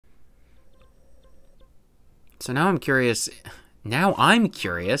So now I'm curious. Now I'm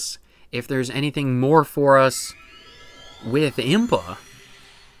curious if there's anything more for us with Impa.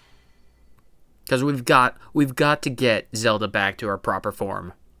 Because we've got to get Zelda back to her proper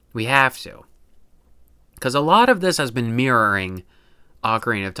form. We have to. Because a lot of this has been mirroring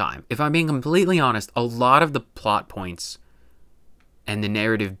Ocarina of Time. If I'm being completely honest, a lot of the plot points and the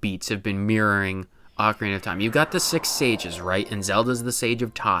narrative beats have been mirroring Ocarina of Time. You've got the 6 sages, right? And Zelda's the Sage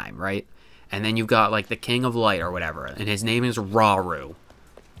of Time, right? And then you've got, like, the King of Light or whatever. And his name is Rauru.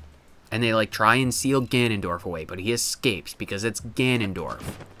 And they, like, try and seal Ganondorf away. But he escapes because it's Ganondorf.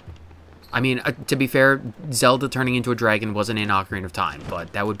 I mean, to be fair, Zelda turning into a dragon wasn't in Ocarina of Time.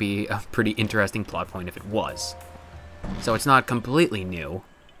 But that would be a pretty interesting plot point if it was. So it's not completely new.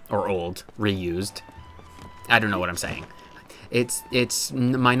 Or old. Reused. I don't know what I'm saying. It's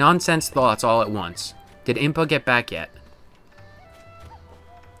my nonsense thoughts all at once. Did Impa get back yet?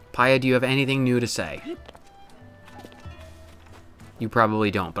 Paya, do you have anything new to say? You probably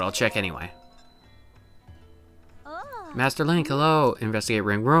don't, but I'll check anyway. Master Link, hello. Investigate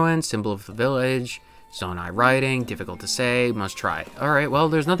Ring Ruins, symbol of the village. Zonai writing, difficult to say, must try. Alright, well,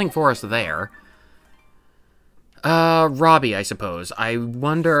 there's nothing for us there. Robbie, I suppose. I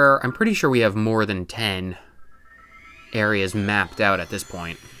wonder, I'm pretty sure we have more than 10 areas mapped out at this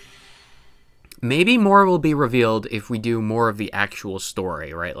point. Maybe more will be revealed if we do more of the actual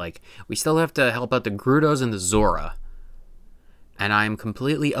story, right? Like, we still have to help out the Grudos and the Zora. And I'm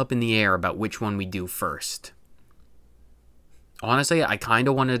completely up in the air about which one we do first. Honestly, I kind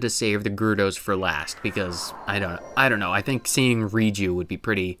of wanted to save the Grudos for last because I don't know. I think seeing Riju would be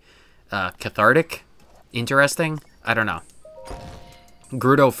pretty cathartic, interesting. I don't know.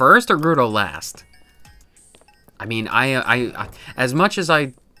 Grudo first or Grudo last? I mean, I as much as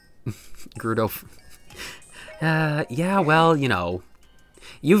I Grudo. Yeah, well, you know,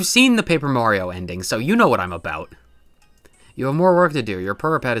 you've seen the Paper Mario ending, so you know what I'm about. You have more work to do. Your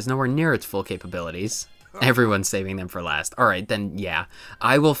Purapad is nowhere near its full capabilities. Everyone's saving them for last. All right, then yeah,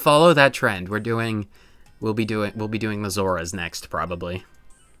 I will follow that trend. We'll be doing the Zoras next probably.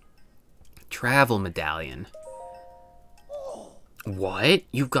 Travel medallion. What?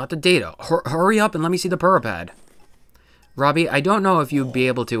 You've got the data. Hurry up and let me see the Purapad. Robbie, I don't know if you'd be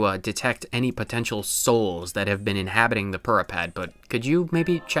able to detect any potential souls that have been inhabiting the Purapad, but could you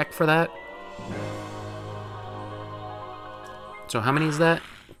maybe check for that? So how many is that?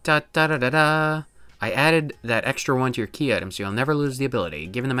 Da-da-da-da-da. I added that extra one to your key item, so you'll never lose the ability.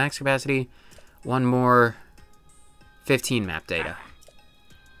 Given the max capacity, one more 15 map data.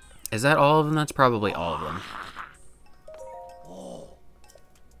 Is that all of them? That's probably all of them.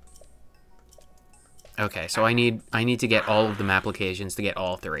 Okay, so I need to get all of the map locations to get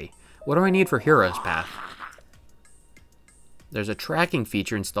all 3. What do I need for Hero's Path? There's a tracking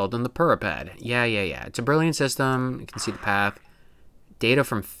feature installed on the Purapad. Yeah. It's a brilliant system. You can see the path. Data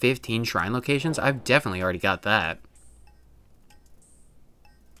from 15 shrine locations? I've definitely already got that.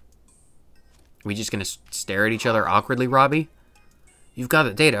 We just gonna stare at each other awkwardly, Robbie? You've got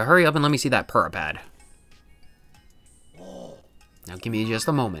the data. Hurry up and let me see that Purapad. Now give me just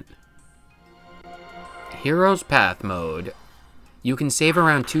a moment. Hero's Path mode. You can save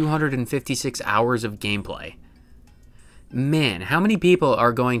around 256 hours of gameplay. Man, how many people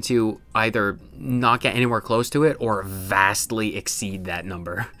are going to either not get anywhere close to it or vastly exceed that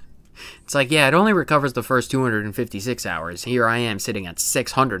number? It's like, yeah, it only recovers the first 256 hours. Here I am sitting at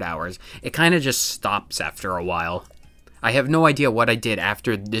 600 hours. It kind of just stops after a while. I have no idea what I did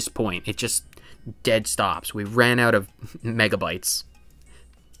after this point. It just dead stops. We ran out of megabytes.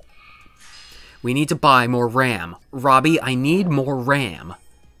 We need to buy more RAM. Robbie, I need more RAM.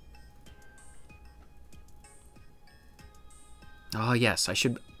 Oh, yes, I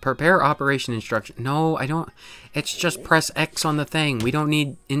should prepare operation instruction. No, I don't. It's just press X on the thing. We don't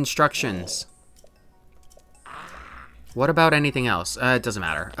need instructions. What about anything else? It doesn't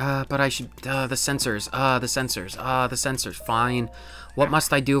matter. But I should, the sensors. The sensors. Fine. What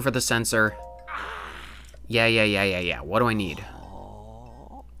must I do for the sensor? Yeah. What do I need?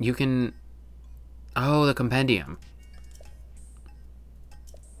 You can... Oh, the compendium.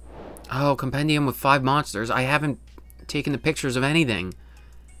 Oh, compendium with 5 monsters. I haven't taken the pictures of anything.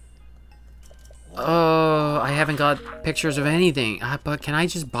 Oh, I haven't got pictures of anything. But can I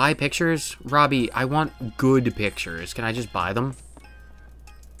just buy pictures? Robbie, I want good pictures. Can I just buy them?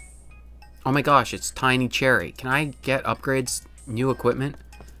 Oh my gosh, it's Tiny Cherry. Can I get upgrades, new equipment?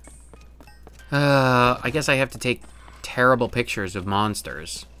 I guess I have to take terrible pictures of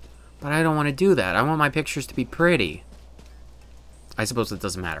monsters. But I don't want to do that. I want my pictures to be pretty. I suppose it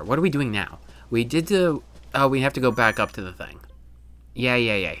doesn't matter. What are we doing now? We did the... we have to go back up to the thing. Yeah.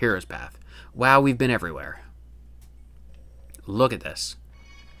 Hero's Path. Wow, we've been everywhere. Look at this.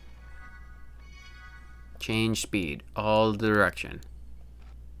 Change speed. All the direction.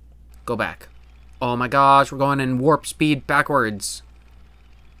 Go back. Oh my gosh, we're going in warp speed backwards.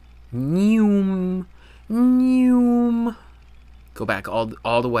 Noom. Noom. Go back all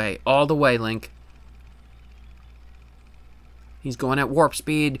the way. All the way, Link. He's going at warp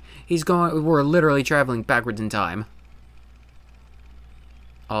speed. We're literally traveling backwards in time.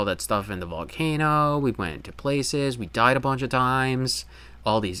 All that stuff in the volcano. We went to places. We died a bunch of times.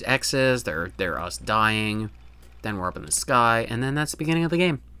 All these X's, they're us dying. Then we're up in the sky, and then that's the beginning of the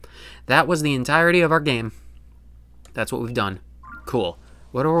game. That was the entirety of our game. That's what we've done. Cool.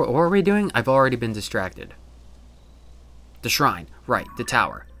 What are we doing? I've already been distracted. The shrine. Right, the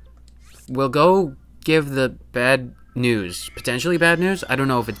tower. We'll go give the bad news. Potentially bad news? I don't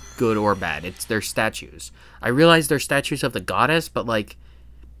know if it's good or bad. It's their statues. I realize they're statues of the goddess, but, like,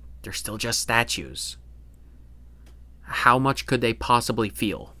 they're still just statues. How much could they possibly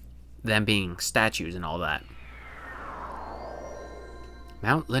feel? Them being statues and all that.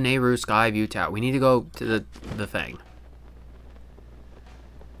 Mount Lanayru Sky View Tower. We need to go to the thing.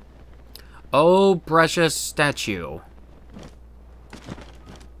 Oh, precious statue.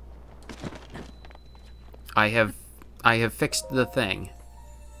 I have fixed the thing.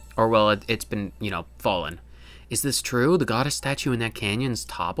 Or, well, it's been, you know, fallen. Is this true? The goddess statue in that canyon's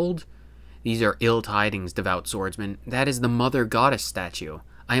toppled? These are ill tidings, devout swordsman. That is the mother goddess statue.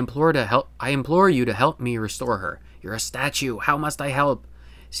 I implore you to help me restore her. You're a statue. How must I help?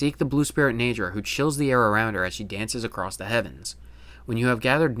 Seek the blue spirit Nature, who chills the air around her as she dances across the heavens. When you have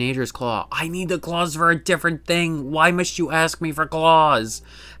gathered Nature's claw, I need the claws for a different thing. Why must you ask me for claws?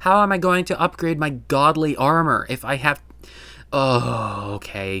 How am I going to upgrade my godly armor if I have... Oh,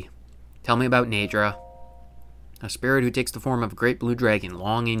 okay. Tell me about Nadra. A spirit who takes the form of a great blue dragon,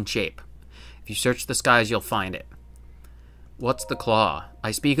 long in shape. If you search the skies, you'll find it. What's the claw?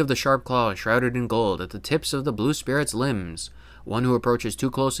 I speak of the sharp claw shrouded in gold at the tips of the blue spirit's limbs. One who approaches too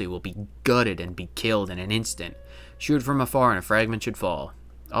closely will be gutted and be killed in an instant. Shoot from afar and a fragment should fall.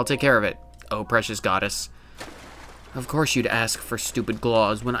 I'll take care of it, oh precious goddess. Of course you'd ask for stupid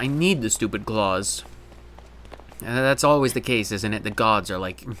claws when I need the stupid claws. That's always the case, isn't it? The gods are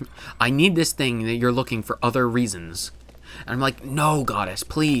like, I need this thing that you're looking for other reasons. And I'm like, no, goddess,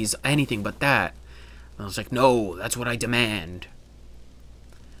 please, anything but that. And I was like, no, that's what I demand.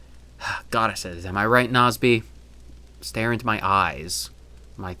 Goddesses, am I right, Nosby? Stare into my eyes.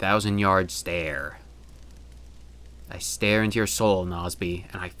 My 1,000-yard stare. I stare into your soul, Nosby,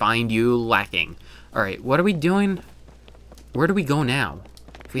 and I find you lacking. Alright, what are we doing? Where do we go now?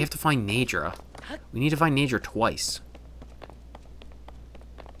 If we have to find Nadra, we need to find Nadra twice.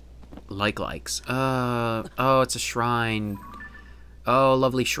 Likes. Oh, it's a shrine. Oh,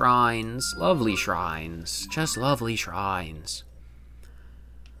 lovely shrines. Lovely shrines. Just lovely shrines.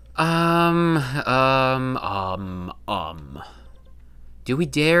 Do we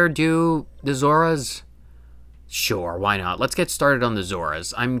dare do the Zoras? Sure, why not? Let's get started on the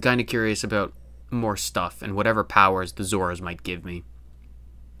Zoras. I'm kind of curious about more stuff and whatever powers the Zoras might give me.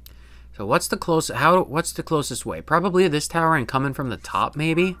 So what's the closest way? Probably this tower and coming from the top,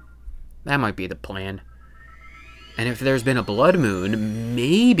 maybe? That might be the plan. And if there's been a blood moon,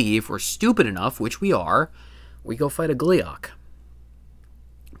 maybe if we're stupid enough, which we are, we go fight a Gleeok.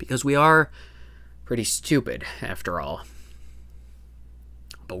 Because we are pretty stupid, after all.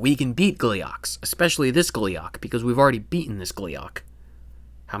 But we can beat Gleeoks, especially this Gleeok, because we've already beaten this Gleeok.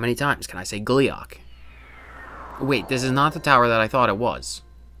 How many times can I say Gleeok? Wait, this is not the tower that I thought it was.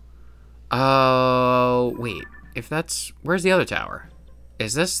 Oh, wait. If that's... Where's the other tower?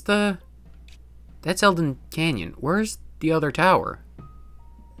 Is this the... That's Elden Canyon. Where's the other tower?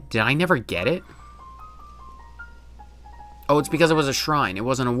 Did I never get it? Oh, it's because it was a shrine. It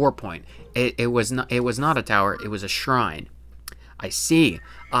wasn't a warp point. It was not a tower. It was a shrine. I see.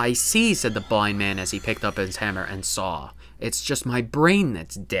 I see, said the blind man as he picked up his hammer and saw. It's just my brain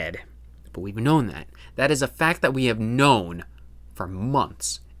that's dead. But we've known that. That is a fact that we have known for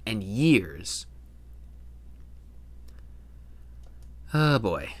months and years. Oh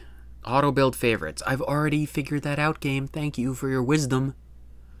boy. Auto build favorites. I've already figured that out, game. Thank you for your wisdom.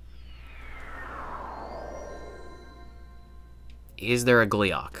 Is there a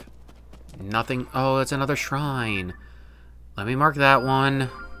Gleeok? Nothing. Oh, it's another shrine. Let me mark that one.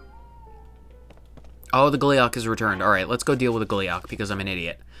 Oh, the Gleeok is returned. Alright, let's go deal with the Gleeok because I'm an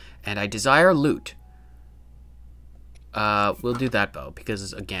idiot. And I desire loot. We'll do that, though,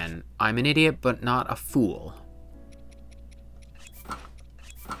 because, again, I'm an idiot, but not a fool.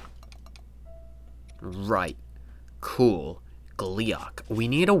 Right. Cool. Gleeok. We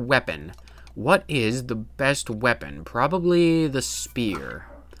need a weapon. What is the best weapon? Probably the spear.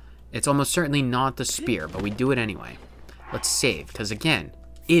 It's almost certainly not the spear, but we do it anyway. Let's save, because again,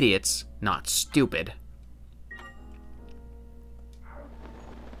 idiots, not stupid.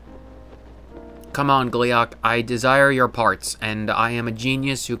 Come on, Gliok, I desire your parts, and I am a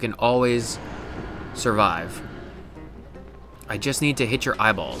genius who can always survive. I just need to hit your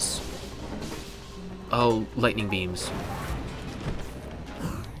eyeballs. Oh, lightning beams.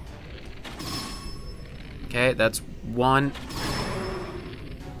 Okay, that's one.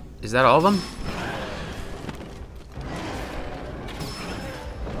 Is that all of them?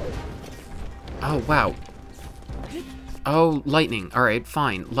 Oh, wow. Oh, lightning. Alright,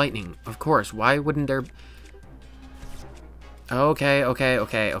 fine. Lightning. Of course. Why wouldn't there... Okay.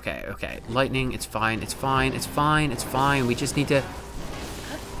 Lightning, it's fine. It's fine. We just need to...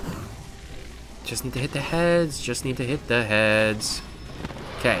 hit the heads.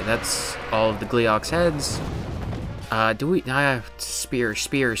 Okay, that's all of the Gliok's heads. Do we... spear.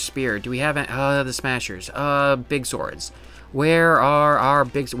 Do we have... the smashers. Big swords. Where are our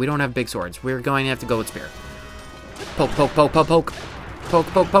big... We don't have big swords. We're going to have to go with spear. Poke.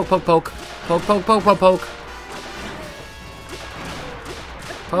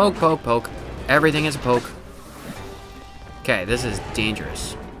 Poke. Everything is a poke. Okay, this is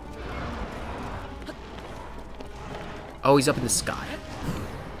dangerous. Oh, he's up in the sky.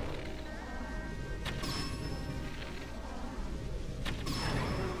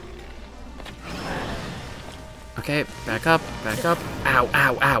 Okay, back up.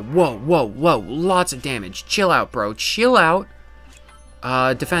 Ow. Whoa. Lots of damage. Chill out, bro. Chill out.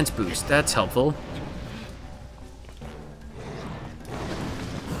 Defense boost. That's helpful.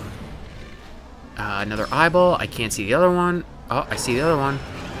 Another eyeball. I can't see the other one. Oh, I see the other one.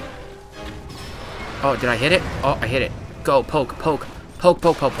 Oh, did I hit it? Oh, I hit it. Go, poke. Poke. Oh,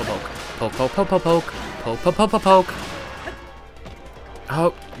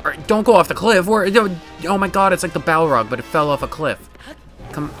 don't go off the cliff. Oh my god, it's like the Balrog, but it fell off a cliff.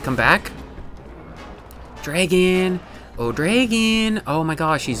 Come back. Dragon. Oh, dragon. Oh my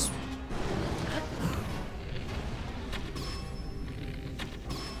gosh, he's...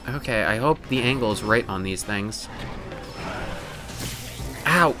 Okay, I hope the angle's right on these things.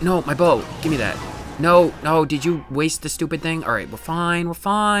 Ow, no, my bow. Give me that. No, did you waste the stupid thing? Alright, we're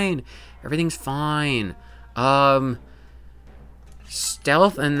fine. Everything's fine.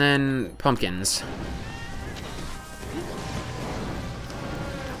 Stealth and then pumpkins.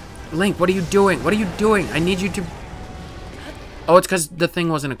 Link, what are you doing? I need you to... Oh, it's because the thing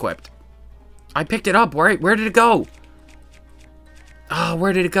wasn't equipped. I picked it up. Where did it go? Oh,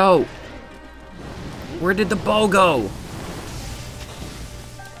 where did it go? Where did the bow go?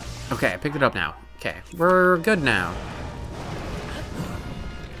 Okay, I picked it up now. Okay, we're good now.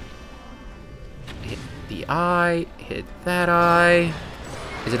 Hit the eye. Hit that eye.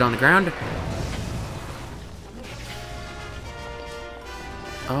 Is it on the ground?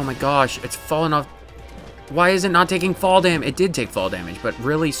 Oh my gosh, it's fallen off. Why is it not taking fall damage? It did take fall damage, but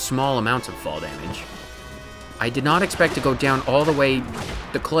really small amounts of fall damage. I did not expect to go down all the way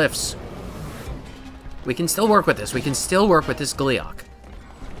the cliffs. We can still work with this. Gliok.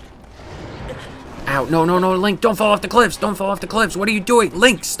 Ow, no, Link, don't fall off the cliffs. What are you doing?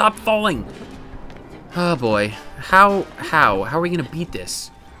 Link, stop falling. Oh boy. How are we gonna beat this?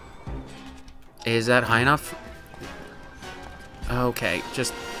 Is that high enough? Okay,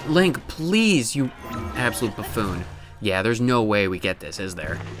 just... Link, please, you absolute buffoon. Yeah, there's no way we get this, is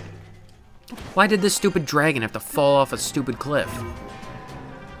there? Why did this stupid dragon have to fall off a stupid cliff?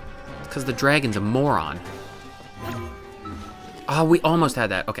 It's because the dragon's a moron. Oh, we almost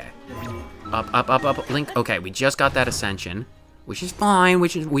had that. Okay. Up, Link. Okay, we just got that ascension, which is fine.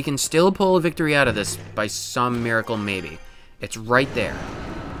 We can still pull a victory out of this by some miracle, maybe. It's right there.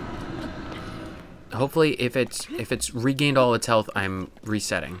 Hopefully, if it's regained all its health, I'm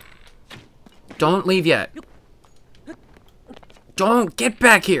resetting. Don't leave yet. Don't get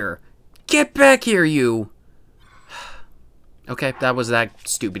back here. Get back here, you. Okay, that was that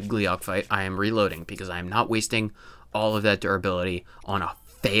stupid Gliok fight. I am reloading because I am not wasting all of that durability on a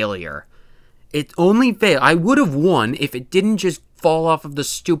failure. It only failed. I would have won if it didn't just fall off of the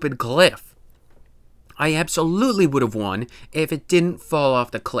stupid cliff. I absolutely would have won if it didn't fall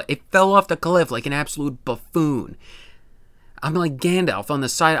off the cliff. It fell off the cliff like an absolute buffoon. I'm like Gandalf on the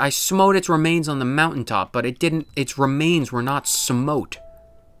side. I smote its remains on the mountaintop, but it didn't. Its remains were not smote.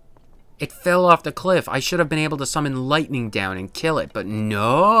 It fell off the cliff. I should have been able to summon lightning down and kill it, but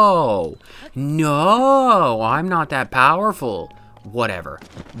no. No, I'm not that powerful. Whatever.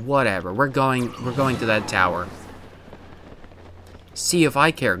 We're going to that tower. See if I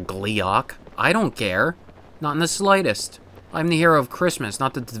care, Gliok. I don't care. Not in the slightest. I'm the hero of Christmas,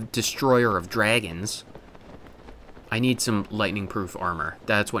 not the destroyer of dragons. I need some lightning-proof armor.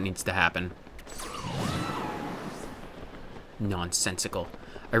 That's what needs to happen. Nonsensical.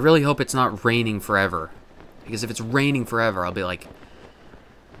 I really hope it's not raining forever. Because if it's raining forever, I'll be, like,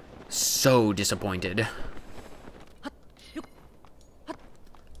 so disappointed.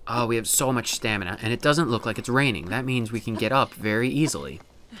 Oh, we have so much stamina, and it doesn't look like it's raining. That means we can get up very easily.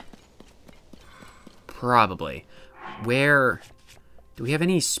 Probably. Where... Do we have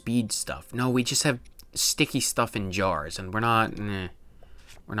any speed stuff? No, we just have sticky stuff in jars, and we're not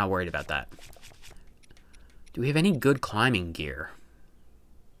worried about that. Do we have any good climbing gear?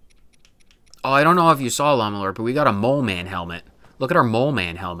 Oh, I don't know if you saw, Llama, but we got a mole man helmet. Look at our mole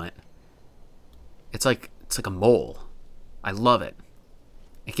man helmet. It's like a mole. I love it.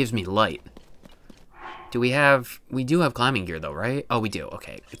 It gives me light. We do have climbing gear though, right? Oh, we do.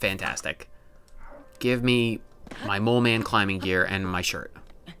 Okay, fantastic. Give me my mole man climbing gear and my shirt.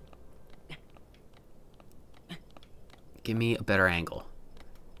 Give me a better angle.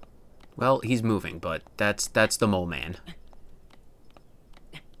 Well, he's moving, but that's the mole man.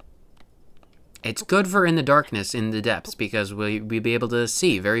 It's good for in the darkness, in the depths, because we'll be able to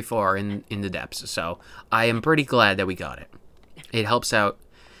see very far in the depths. So I am pretty glad that we got it. It helps out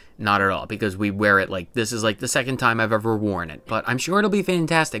not at all, because we wear it like, this is like the second time I've ever worn it. But I'm sure it'll be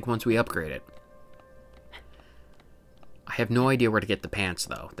fantastic once we upgrade it. I have no idea where to get the pants,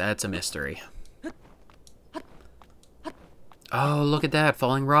 though. That's a mystery. Oh, look at that,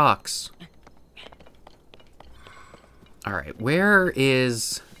 falling rocks. Alright,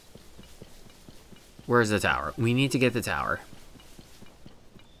 where's the tower? We need to get the tower.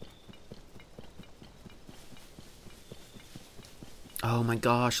 Oh my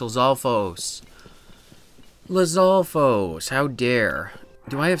gosh, Lizalfos. Lizalfos, how dare.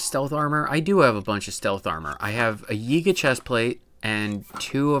 Do I have stealth armor? I do have a bunch of stealth armor. I have a Yiga chestplate and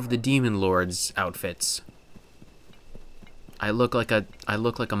 2 of the Demon Lord's outfits. I look like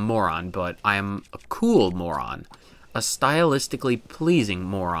a moron, but I am a cool moron. A stylistically pleasing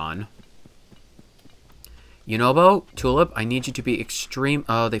moron. Yunobo, Tulip, I need you to be extreme...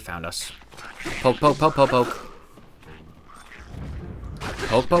 Oh, they found us. Poke, poke, poke, poke, poke.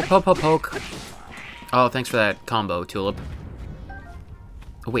 Poke, poke, poke, poke, poke. Oh, thanks for that combo, Tulip.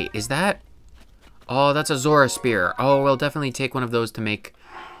 Wait, is that... Oh, that's a Zora Spear. Oh, we'll definitely take one of those to make...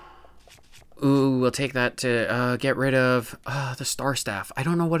 Ooh, we'll take that to get rid of the Star Staff. I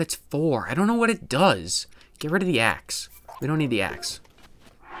don't know what it's for. I don't know what it does. Get rid of the axe. We don't need the axe.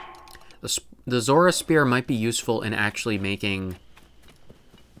 The Zora Spear might be useful in actually making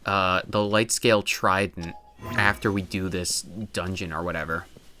the light scale trident after we do this dungeon or whatever.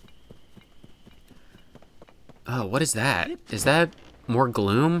 Oh, what is that? Is that more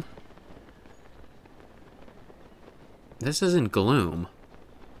gloom? This isn't gloom.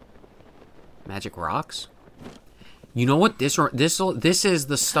 Magic rocks? You know what? This is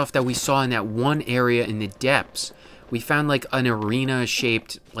the stuff that we saw in that one area in the depths. We found like an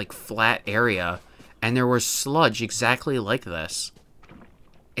arena-shaped, like flat area, and there was sludge exactly like this.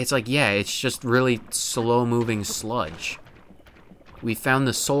 It's like, yeah, it's just really slow-moving sludge. We found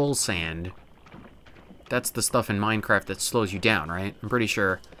the soul sand. That's the stuff in Minecraft that slows you down, right? I'm pretty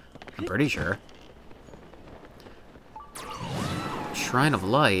sure. Shrine of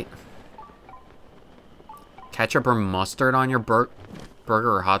Light. Ketchup or mustard on your burger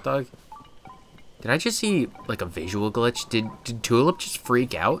or hot dog? Did I just see, like, a visual glitch? Did Tulip just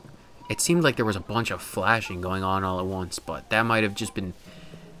freak out? It seemed like there was a bunch of flashing going on all at once, but that might have just been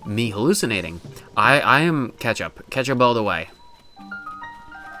me hallucinating. I am Ketchup. Ketchup all the way.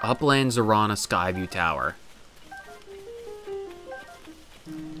 Upland Zorana Skyview Tower.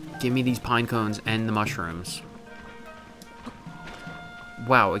 Give me these pine cones and the mushrooms.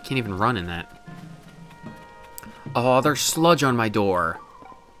 Wow, I can't even run in that. Oh, there's sludge on my door.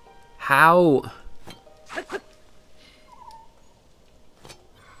 How?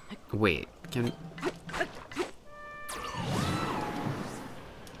 Wait, can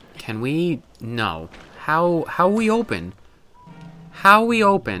we? No. How we open? How we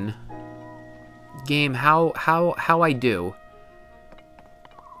open? Game, how I do?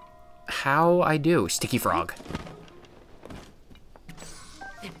 How I do? Sticky frog.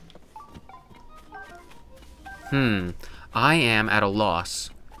 I am at a loss.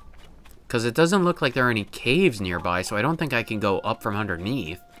 Because it doesn't look like there are any caves nearby, so I don't think I can go up from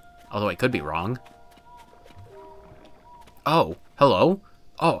underneath. Although I could be wrong. Oh, hello?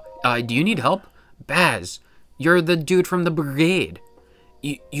 Oh, do you need help? Baz, you're the dude from the brigade.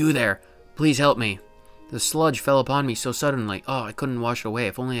 You there. Please help me. The sludge fell upon me so suddenly. Oh, I couldn't wash it away.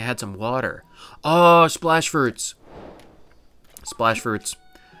 If only I had some water. Oh, splash fruits. Splash fruits.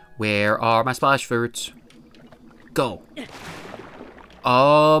 Where are my splash fruits? Go.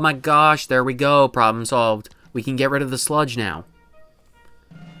 Oh my gosh, there we go. Problem solved. We can get rid of the sludge now.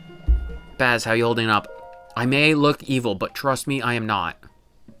 Baz, how you holding up? I may look evil, but trust me, I am not.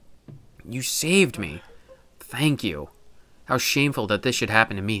 You saved me. Thank you. How shameful that this should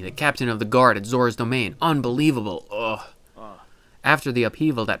happen to me, the captain of the guard at Zora's domain. Unbelievable. Ugh. After the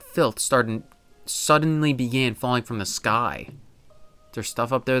upheaval, that filth suddenly began falling from the sky. Is there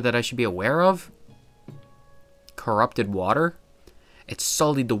stuff up there that I should be aware of? Corrupted water? It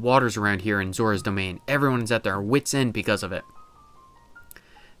sullied the waters around here in Zora's domain. Everyone's at their wits' end because of it.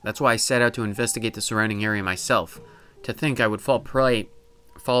 That's why I set out to investigate the surrounding area myself. To think I would fall prey,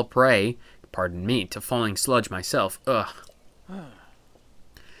 pardon me, to falling sludge myself. Ugh.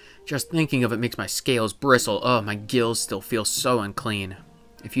 Just thinking of it makes my scales bristle. Oh, my gills still feel so unclean.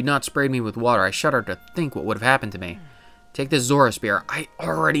 If you'd not sprayed me with water, I shudder to think what would have happened to me. Take this Zora spear. I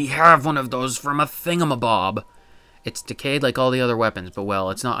already have one of those from a thingamabob. It's decayed like all the other weapons, but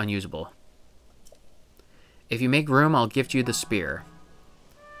well, it's not unusable. If you make room, I'll gift you the spear.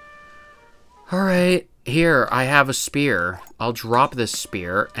 Alright, here, I have a spear. I'll drop this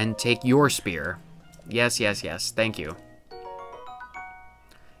spear and take your spear. Yes, yes, yes, thank you.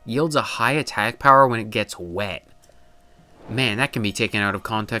 Yields a high attack power when it gets wet. Man, that can be taken out of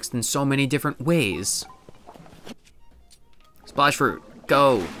context in so many different ways. Splash fruit,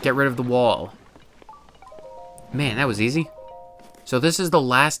 go, get rid of the wall. Man, that was easy. So this is the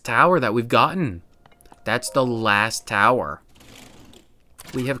last tower that we've gotten. That's the last tower.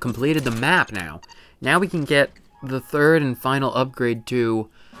 We have completed the map now. Now we can get the third and final upgrade to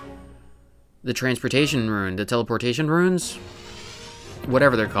the transportation rune, the teleportation runes,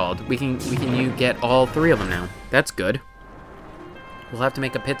 whatever they're called. We can get all three of them now. That's good. We'll have to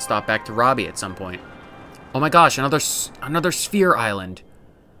make a pit stop back to Robbie at some point. Oh my gosh, another sphere island.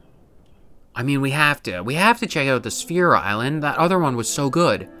 I mean, we have to check out the Sphere Island. That other one was so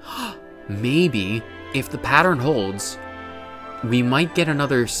good. Maybe, if the pattern holds, we might get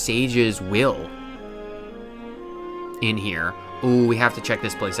another Sage's Will in here. Ooh, we have to check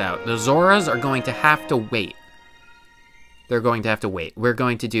this place out. The Zoras are going to have to wait. They're going to have to wait. We're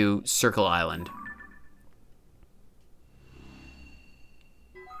going to do Circle Island.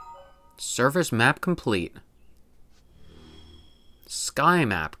 Surface map complete. Sky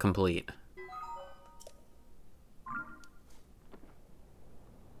map complete.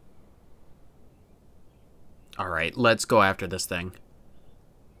 Alright, let's go after this thing.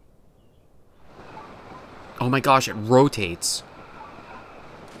 Oh my gosh, it rotates.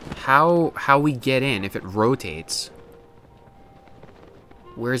 How we get in if it rotates?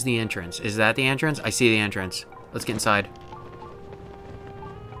 Where's the entrance? Is that the entrance? I see the entrance. Let's get inside.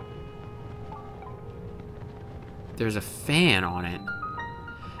 There's a fan on it.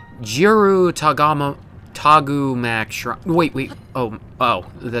 Jiru Tagumak Shrine. Wait. Oh,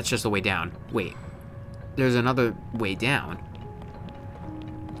 that's just the way down. Wait. There's another way down.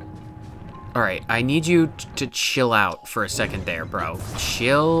 Alright, I need you to chill out for a second there, bro.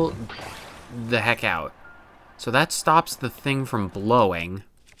 Chill the heck out. So that stops the thing from blowing.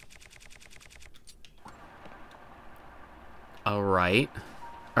 Alright.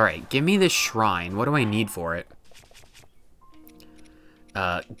 Alright, give me this shrine. What do I need for it?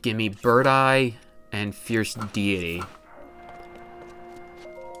 Give me Bird Eye and Fierce Deity.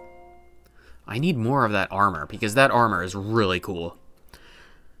 I need more of that armor, because that armor is really cool.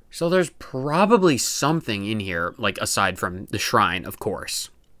 So there's probably something in here, like, aside from the shrine, of course.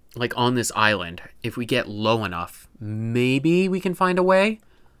 Like, on this island. If we get low enough, maybe we can find a way?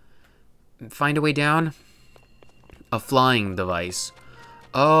 Find a way down? A flying device.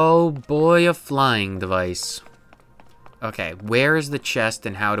 Oh boy, a flying device. Okay, where is the chest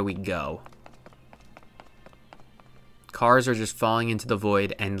and how do we go? Cars are just falling into the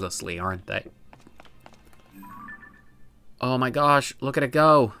void endlessly, aren't they? Oh my gosh, look at it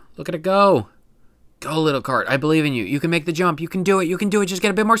go. Look at it go. Go, little cart. I believe in you. You can make the jump. You can do it. You can do it. Just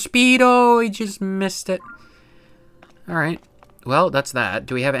get a bit more speed. Oh, he just missed it. Alright. Well, that's that.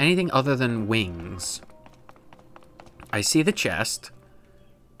 Do we have anything other than wings? I see the chest.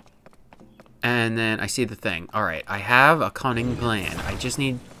 And then I see the thing. Alright, I have a cunning plan. I just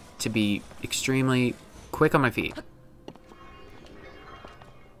need to be extremely quick on my feet.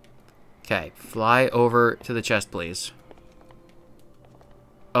 Okay, fly over to the chest, please.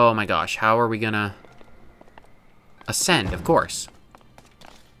 Oh my gosh, how are we gonna... ascend, of course.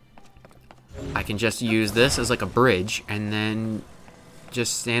 I can just use this as like a bridge, and then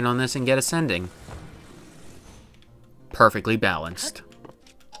just stand on this and get ascending. perfectly balanced.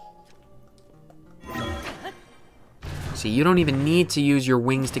 See, you don't even need to use your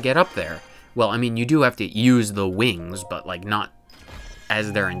wings to get up there. Well, I mean, you do have to use the wings, but, like, not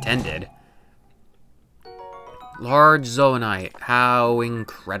as they're intended. Large zoonite. How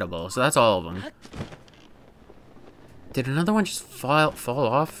incredible. So that's all of them. Did another one just fall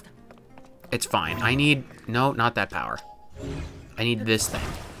off? It's fine. I need... No, not that power. I need this thing.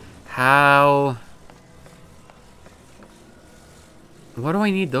 How... What do I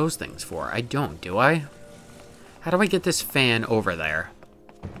need those things for? I don't, do I? How do I get this fan over there?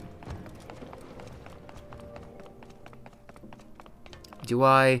 Do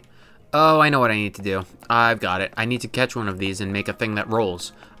I... Oh, I know what I need to do. I've got it. I need to catch one of these and make a thing that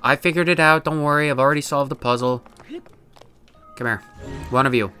rolls. I figured it out. Don't worry. I've already solved the puzzle. Come here. One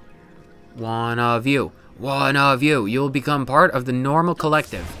of you. One of you. One of you. You'll become part of the normal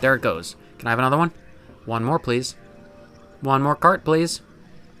collective. There it goes. Can I have another one? One more, please. One more cart, please.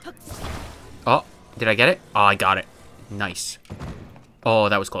 Oh, did I get it? Oh, I got it. Nice. Oh,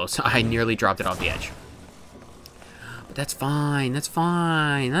 that was close. I nearly dropped it off the edge. But that's fine. That's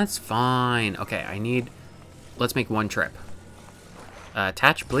fine. That's fine. Okay, I need... Let's make one trip.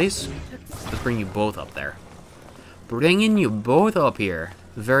 Attach, please. Let's bring you both up there. Bringing you both up here.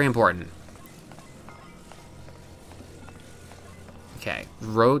 Very important. Okay,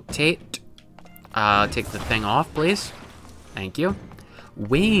 rotate. Take the thing off, please. Thank you.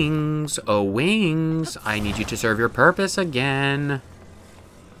 Wings. Oh, wings. I need you to serve your purpose again.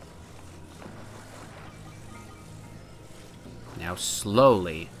 Now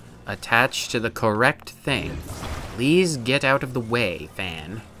slowly attach to the correct thing. Please get out of the way,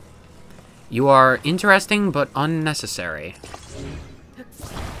 fan. You are interesting, but unnecessary.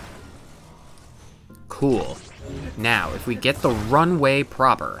 Cool. Now, if we get the runway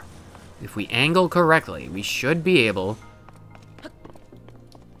proper, if we angle correctly, we should be able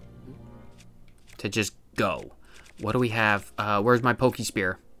to just go. What do we have? Where's my pokey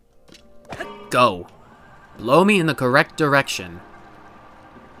spear? Go. Blow me in the correct direction.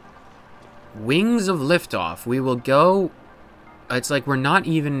 Wings of liftoff. We will go... It's like we're not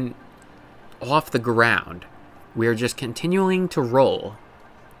even off the ground. We're just continuing to roll.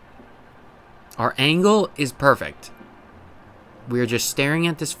 Our angle is perfect. We're just staring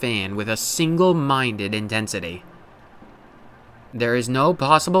at this fan with a single-minded intensity. There is no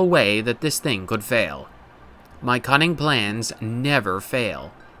possible way that this thing could fail. My cunning plans never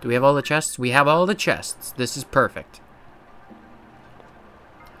fail. Do we have all the chests? We have all the chests. This is perfect.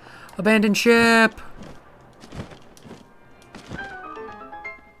 Abandoned ship!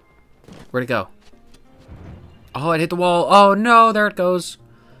 Where'd it go? Oh, it hit the wall. Oh, no, there it goes.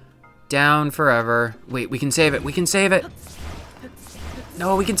 Down forever. Wait, we can save it. We can save it.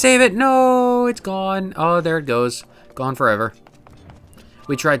 No, we can save it. No, it's gone. Oh, there it goes. Gone forever.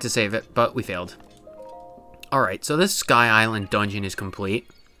 We tried to save it, but we failed. Alright, so this Sky Island dungeon is complete.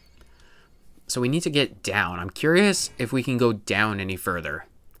 So we need to get down. I'm curious if we can go down any further.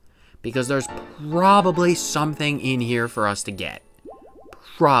 Because there's probably something in here for us to get.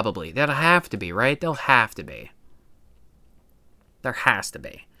 Probably. That'll have to be, right? There'll have to be. There has to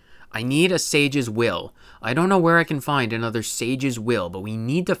be. I need a Sage's Will. I don't know where I can find another Sage's Will, but we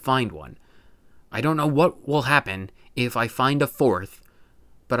need to find one. I don't know what will happen if I find a fourth,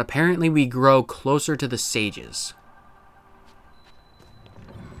 but apparently we grow closer to the sages.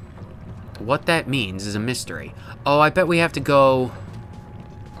 What that means is a mystery. Oh, I bet we have to go...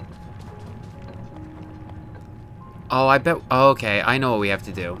 Oh, I bet... Oh, okay, I know what we have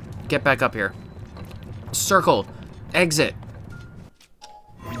to do. Get back up here. Circle. Exit.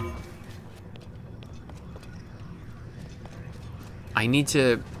 I need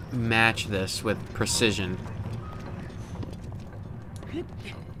to match this with precision.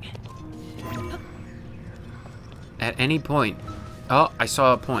 At any point... Oh, I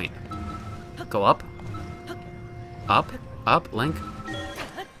saw a point. Go up. Up. Up, Link.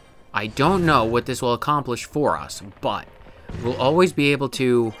 I don't know what this will accomplish for us, but we'll always be able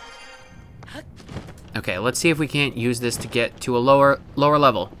to... Okay, let's see if we can't use this to get to a lower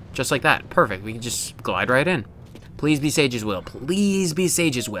level. Just like that. Perfect. We can just glide right in. Please be Sage's Will. Please be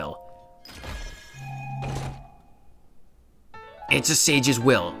Sage's Will. It's a Sage's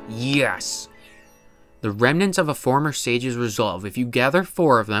Will. Yes. The remnants of a former sage's resolve. If you gather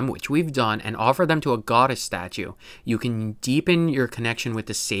 4 of them, which we've done, and offer them to a goddess statue, you can deepen your connection with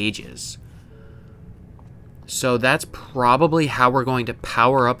the sages. So that's probably how we're going to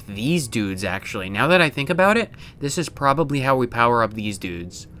power up these dudes, actually. Now that I think about it, this is probably how we power up these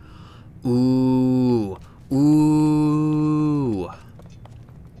dudes. Ooh. Ooh.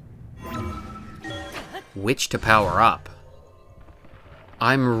 Which to power up?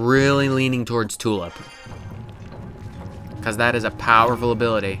 I'm really leaning towards Tulip. Because that is a powerful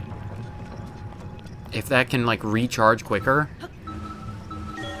ability. If that can, like, recharge quicker.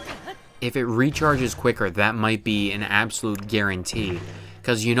 If it recharges quicker, that might be an absolute guarantee.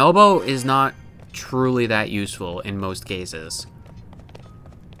 Because Yunobo is not truly that useful in most cases.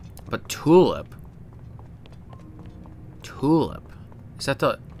 But Tulip. Tulip. Is that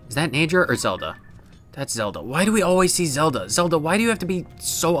Naedra or Zelda? That's Zelda. Why do we always see Zelda? Zelda, why do you have to be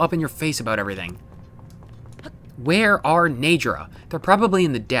so up in your face about everything? Where are Naedra? They're probably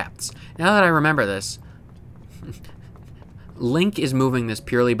in the depths. Now that I remember this, Link is moving this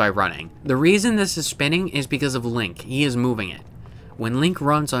purely by running. The reason this is spinning is because of Link. He is moving it. When Link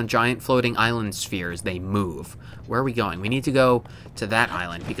runs on giant floating island spheres, they move. Where are we going? We need to go to that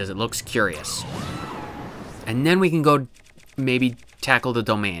island because it looks curious. And then we can go maybe tackle the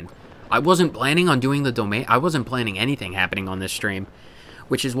domain. I wasn't planning on doing the domain. I wasn't planning anything happening on this stream,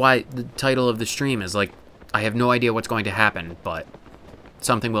 which is why the title of the stream is like, I have no idea what's going to happen, but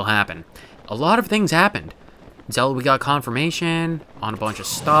something will happen. A lot of things happened. Zelda, we got confirmation on a bunch of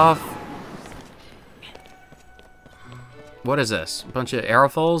stuff. What is this? A bunch of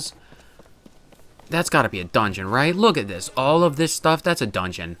aerofoils? That's got to be a dungeon, right? Look at this. All of this stuff, that's a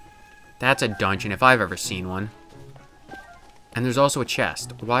dungeon. That's a dungeon if I've ever seen one. And there's also a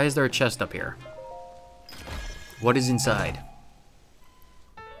chest. Why is there a chest up here? What is inside?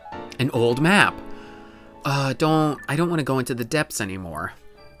 An old map. I don't want to go into the depths anymore.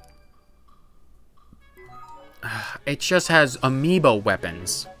 It just has amiibo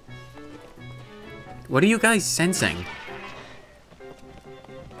weapons. What are you guys sensing?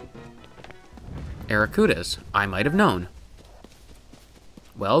 Aracudas. I might have known.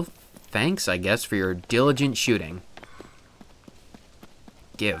 Well, thanks, I guess, for your diligent shooting.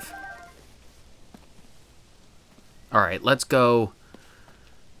 Give. Alright, let's go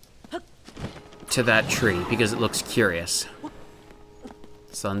to that tree because it looks curious.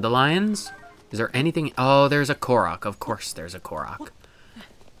 Sundelions? Is there anything? Oh, there's a Korok. Of course there's a Korok.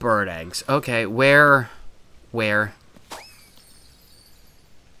 Bird eggs. Okay, where?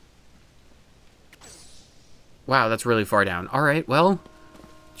 Wow, that's really far down. Alright, well,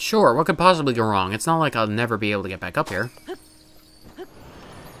 sure, what could possibly go wrong? It's not like I'll never be able to get back up here.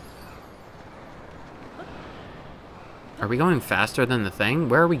 Are we going faster than the thing?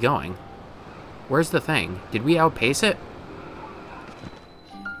 Where are we going? Where's the thing? Did we outpace it?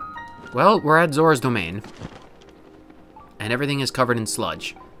 Well, we're at Zora's domain. And everything is covered in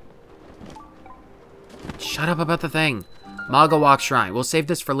sludge. Shut up about the thing. Magawak Shrine. We'll save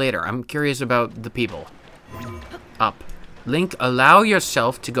this for later. I'm curious about the people. Up. Link, allow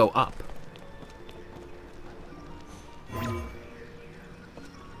yourself to go up.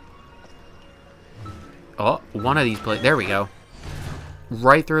 Oh, one of these places. There we go.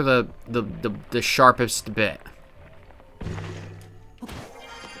 Right through the sharpest bit.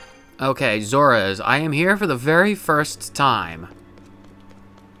 Okay, Zora's. I am here for the very first time.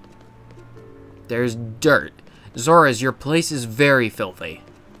 There's dirt. Zora's, your place is very filthy.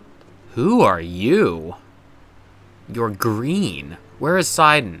 Who are you? You're green. Where is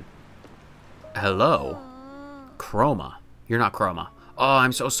Sidon? Hello. Chroma. You're not Chroma. Oh,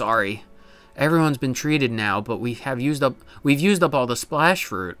 I'm so sorry. Everyone's been treated now, but we've used up all the splash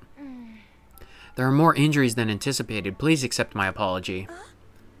fruit. There are more injuries than anticipated. Please accept my apology.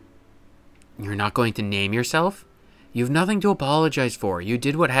 You're not going to name yourself? You've nothing to apologize for. You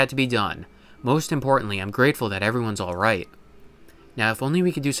did what had to be done. Most importantly, I'm grateful that everyone's all right. Now, if only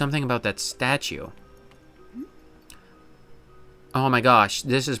we could do something about that statue. Oh my gosh,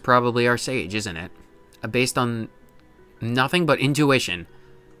 this is probably our sage, isn't it? Based on nothing but intuition.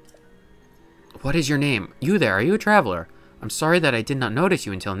 What is your name? You there, are you a traveler? I'm sorry that I did not notice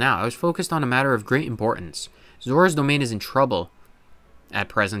you until now. I was focused on a matter of great importance. Zora's domain is in trouble at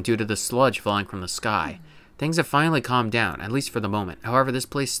present due to the sludge falling from the sky. Things have finally calmed down, at least for the moment. However, this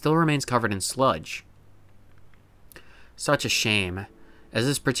place still remains covered in sludge. Such a shame, as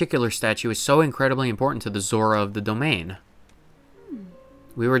this particular statue is so incredibly important to the Zora of the domain.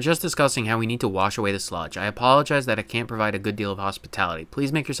 We were just discussing how we need to wash away the sludge. I apologize that I can't provide a good deal of hospitality.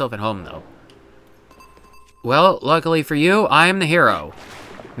 Please make yourself at home, though. Well, luckily for you, I am the hero.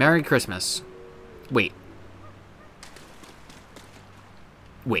 Merry Christmas. Wait.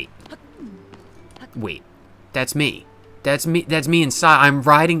 That's me. That's me inside. I'm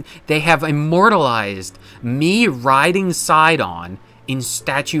riding. They have immortalized me riding Sidon in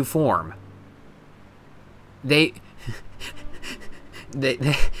statue form. They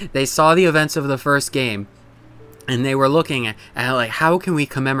saw the events of the first game, and they were looking at like, how can we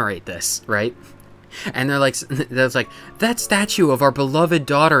commemorate this, right? And that's like, that statue of our beloved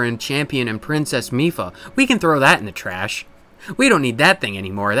daughter and champion and Princess Mifa, we can throw that in the trash. We don't need that thing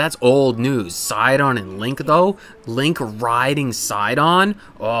anymore. That's old news. Sidon and Link, though? Link riding Sidon?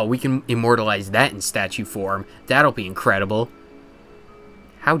 Oh, we can immortalize that in statue form. That'll be incredible.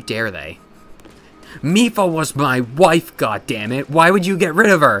 How dare they? Mifa was my wife, goddammit. Why would you get rid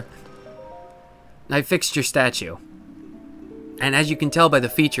of her? I fixed your statue. And as you can tell by the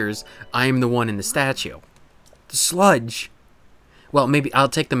features, I am the one in the statue. The sludge. Well, maybe I'll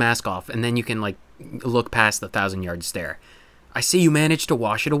take the mask off, and then you can, like, look past the 1,000-yard stare. I see you managed to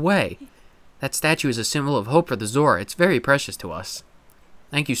wash it away. That statue is a symbol of hope for the Zora. It's very precious to us.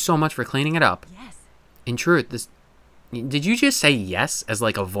 Thank you so much for cleaning it up. Yes. In truth, this... Did you just say yes as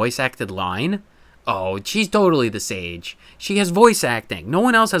like a voice-acted line? Oh, she's totally the sage. She has voice acting. No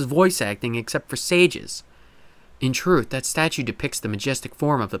one else has voice acting except for sages. In truth, that statue depicts the majestic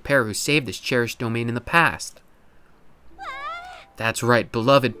form of the pair who saved this cherished domain in the past. That's right,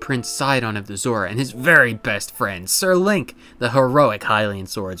 beloved Prince Sidon of the Zora and his very best friend, Sir Link, the heroic Hylian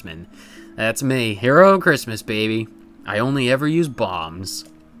swordsman. That's me, hero of Christmas, baby. I only ever use bombs.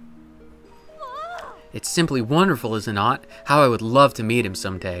 It's simply wonderful, is it not? How I would love to meet him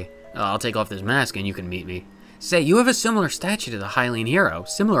someday. I'll take off this mask and you can meet me. Say, you have a similar statue to the Hylian hero.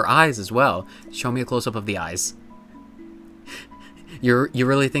 Similar eyes as well. Show me a close-up of the eyes. You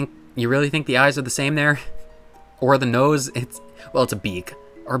really think the eyes are the same there? Or the nose? It's a beak.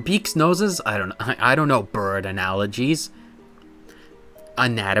 Are beaks noses? I don't know bird analogies.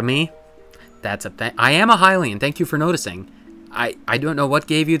 Anatomy? That's a thing. I am a Hylian. Thank you for noticing. I don't know what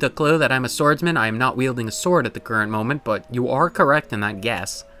gave you the clue that I'm a swordsman. I am not wielding a sword at the current moment, but you are correct in that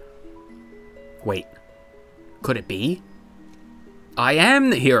guess. Wait. Could it be? I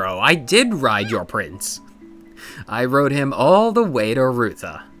am the hero. I did ride your prince. I rode him all the way to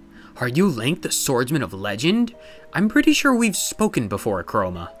Rutha. Are you Link, the swordsman of legend? I'm pretty sure we've spoken before,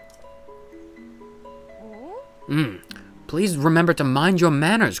 Chroma. Please remember to mind your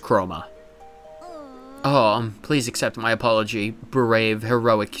manners, Chroma. Oh, please accept my apology, brave,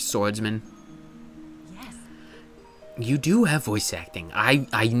 heroic swordsman. Yes. You do have voice acting.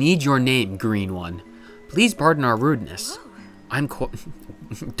 I need your name, Green One. Please pardon our rudeness.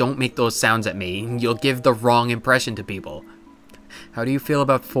 Don't make those sounds at me. You'll give the wrong impression to people. How do you feel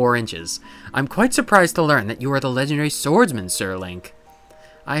about 4 inches? I'm quite surprised to learn that you are the legendary swordsman, Sir Link.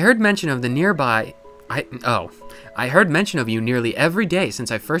 I heard mention of I heard mention of you nearly every day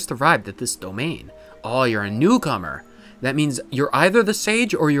since I first arrived at this domain. Oh, you're a newcomer. That means you're either the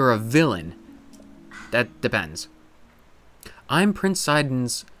sage or you're a villain. That depends. I'm Prince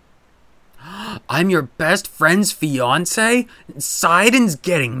Sidon's... I'm your best friend's fiancé? Sidon's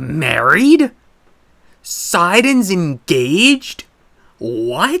getting married? Sidon's engaged?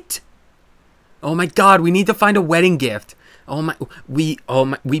 What? Oh my god, we need to find a wedding gift. We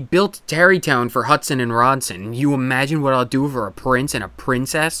built Tarrytown for Hudson and Rodson. You imagine what I'll do for a prince and a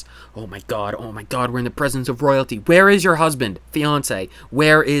princess? Oh my god, we're in the presence of royalty. Where is your husband, fiancé?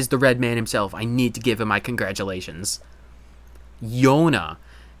 Where is the red man himself? I need to give him my congratulations. Yona.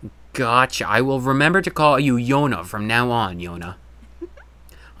 Gotcha. I will remember to call you Yona from now on, Yona.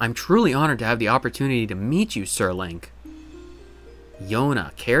 I'm truly honored to have the opportunity to meet you, Sir Link.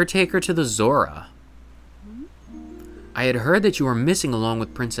 Yona, caretaker to the Zora. I had heard that you were missing along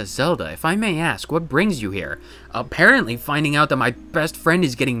with Princess Zelda. If I may ask, what brings you here? Apparently finding out that my best friend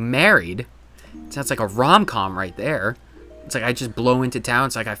is getting married. Sounds like a rom-com right there. It's like I just blow into town.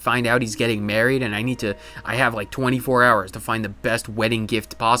 It's like I find out he's getting married and I have like 24 hours to find the best wedding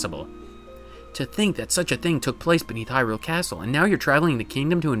gift possible. To think that such a thing took place beneath Hyrule Castle, and now you're traveling the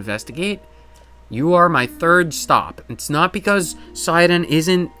kingdom to investigate? You are my third stop. It's not because Sidon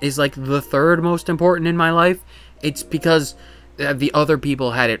is like the third most important in my life. It's because the other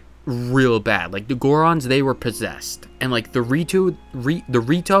people had it real bad. Like the Gorons, they were possessed, and like the Rito,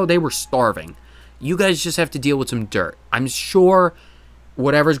 they were starving. You guys just have to deal with some dirt. I'm sure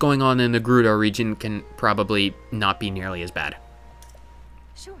whatever's going on in the Gerudo region can probably not be nearly as bad.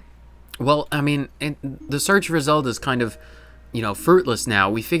 Sure. Well, I mean, the search for Zelda is kind of, fruitless now.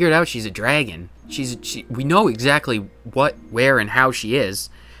 We figured out she's a dragon. We know exactly what, where, and how she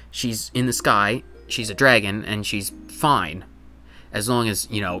is. She's in the sky, she's a dragon, and she's fine. As long as,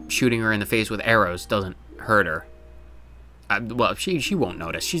 shooting her in the face with arrows doesn't hurt her. Well, she won't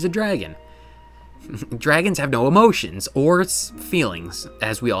notice. She's a dragon. Dragons have no emotions or feelings,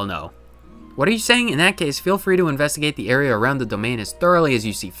 as we all know. What are you saying? In that case, feel free to investigate the area around the domain as thoroughly as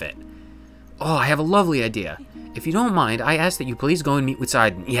you see fit. Oh, I have a lovely idea. If you don't mind, I ask that you please go and meet with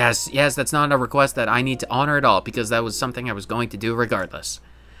Sidon. Yes, that's not a request that I need to honor at all, because that was something I was going to do regardless.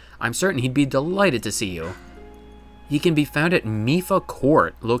 I'm certain he'd be delighted to see you. He can be found at Mifa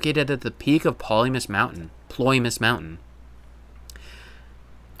Court, located at the peak of Ploymus Mountain.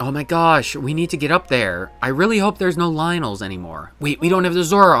 Oh my gosh, we need to get up there. I really hope there's no Lionels anymore. Wait, we don't have the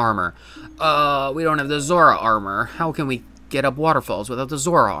Zora armor. We don't have the Zora armor. How can we get up waterfalls without the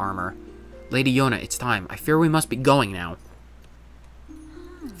Zora armor? Lady Yona, it's time. I fear we must be going now.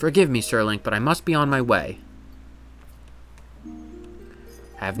 Forgive me, Sir Link, but I must be on my way.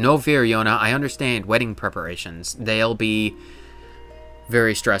 Have no fear, Yona. I understand wedding preparations. They'll be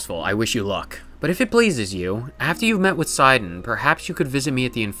very stressful. I wish you luck. But if it pleases you, after you've met with Sidon, perhaps you could visit me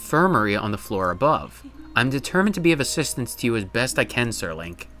at the infirmary on the floor above. I'm determined to be of assistance to you as best I can, Sir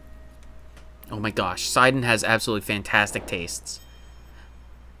Link. Oh my gosh, Sidon has absolutely fantastic tastes.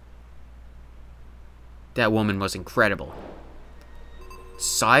 That woman was incredible.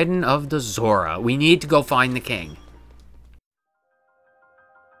 Sidon of the Zora. We need to go find the king.